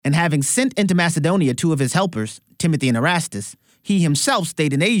And having sent into Macedonia 2 of his helpers, Timothy and Erastus, he himself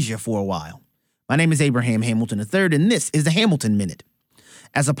stayed in Asia for a while. My name is Abraham Hamilton III, and this is the Hamilton Minute.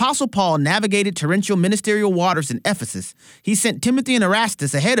 As Apostle Paul navigated torrential ministerial waters in Ephesus, he sent Timothy and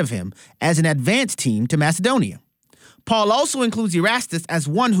Erastus ahead of him as an advance team to Macedonia. Paul also includes Erastus as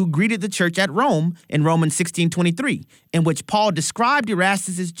one who greeted the church at Rome in Romans 16:23, in which Paul described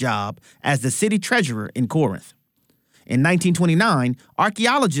Erastus' job as the city treasurer in Corinth. In 1929,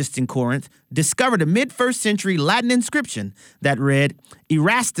 archaeologists in Corinth discovered a mid-1st century Latin inscription that read,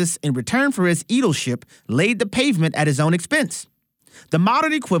 "Erastus, in return for his aedileship, laid the pavement at his own expense." The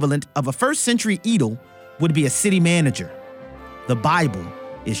modern equivalent of a 1st century edil would be a city manager. The Bible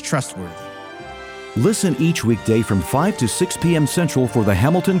is trustworthy. Listen each weekday from 5 to 6 p.m. Central for the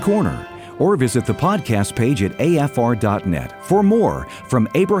Hamilton Corner, or visit the podcast page at afr.net for more from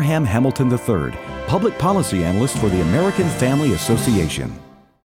Abraham Hamilton III, Public Policy Analyst for the American Family Association.